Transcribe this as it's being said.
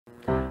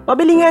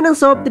Pabili nga ng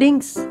soft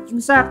drinks. Yung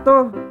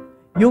sakto.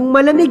 Yung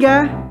malamig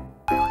ah.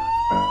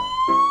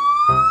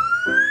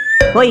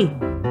 Hoy,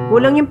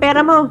 kulang yung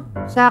pera mo.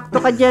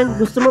 Sakto ka dyan.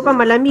 Gusto mo pa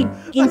malamig.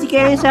 15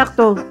 kaya yung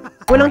sakto.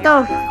 Kulang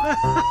to.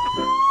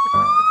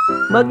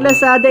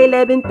 Mag-Lazada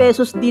 11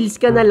 pesos deals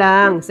ka na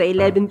lang. Sa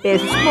 11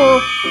 pesos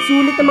mo,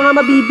 sulit ang mga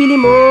mabibili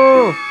mo.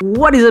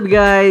 What is up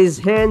guys?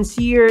 Hans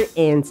here.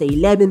 And sa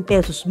 11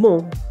 pesos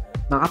mo,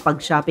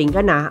 makapag-shopping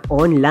ka na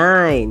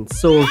online.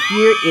 So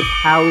here it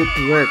how it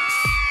works.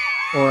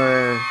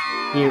 Or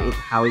here it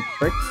how it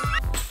works.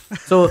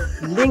 So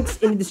links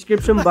in the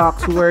description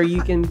box where you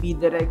can be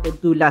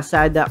directed to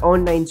Lazada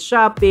online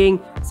shopping.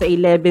 Sa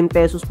 11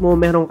 pesos mo,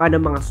 meron ka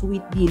ng mga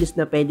sweet deals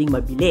na pwedeng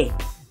mabili.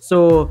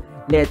 So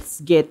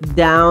let's get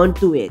down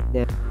to it.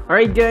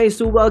 Alright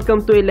guys, so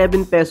welcome to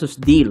 11 pesos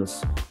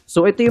deals.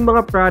 So ito yung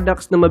mga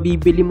products na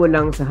mabibili mo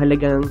lang sa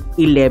halagang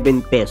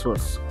 11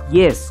 pesos.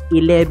 Yes,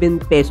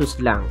 11 pesos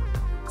lang.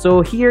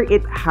 So here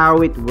it how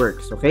it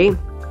works, okay?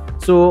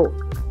 So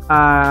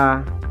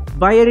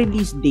via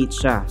release date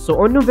siya. So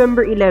on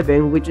November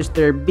 11, which is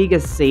their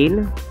biggest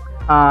sale,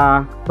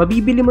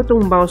 mabibili mo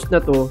tong mouse na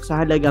to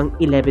sa halagang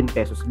 11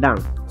 pesos lang.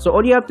 So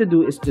all you have to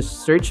do is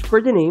just search for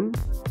the name.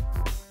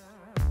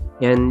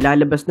 Yan,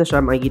 lalabas na siya.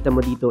 Makikita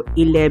mo dito,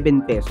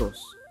 11 pesos.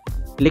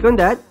 Click on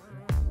that.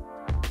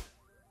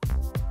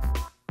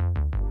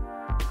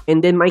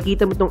 And then,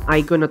 makikita mo tong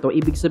icon na to.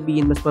 Ibig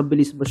sabihin, mas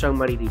mabilis mo siyang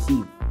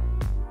marireceive.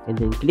 And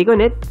then, click on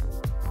it.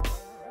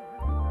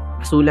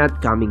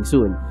 Sulat, coming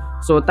soon.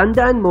 So,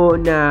 tandaan mo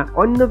na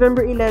on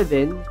November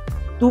 11,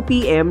 2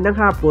 PM ng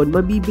hapon,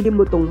 mabibili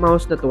mo tong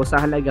mouse na to sa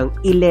halagang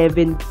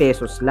 11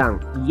 pesos lang.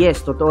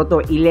 Yes, totoo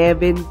to.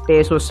 11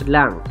 pesos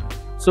lang.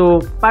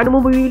 So, paano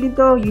mo mabibili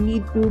to? You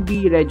need to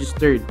be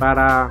registered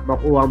para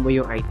makuha mo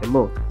yung item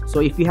mo. So,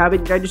 if you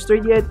haven't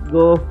registered yet,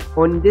 go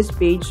on this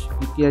page.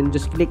 You can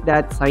just click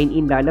that, sign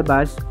in,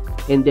 lalabas,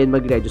 and then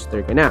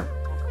mag-register ka na.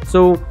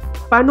 So,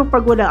 paano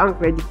pag wala ang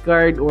credit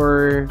card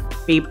or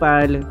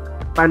PayPal?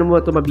 Paano mo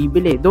ito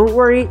mabibili? Don't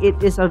worry,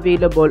 it is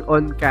available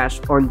on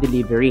cash on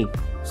delivery.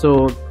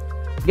 So,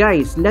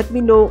 guys, let me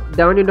know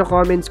down in the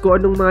comments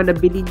kung anong mga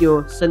nabili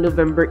nyo sa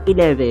November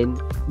 11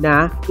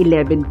 na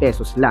 11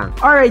 pesos lang.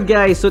 Alright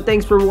guys, so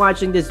thanks for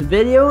watching this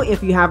video. If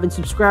you haven't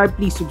subscribed,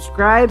 please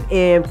subscribe.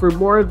 And for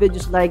more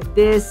videos like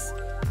this,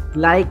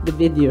 like the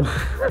video.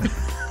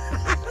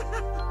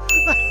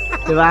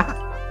 Diba?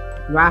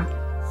 Diba?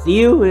 See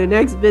you in the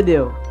next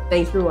video.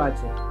 Thanks for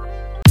watching.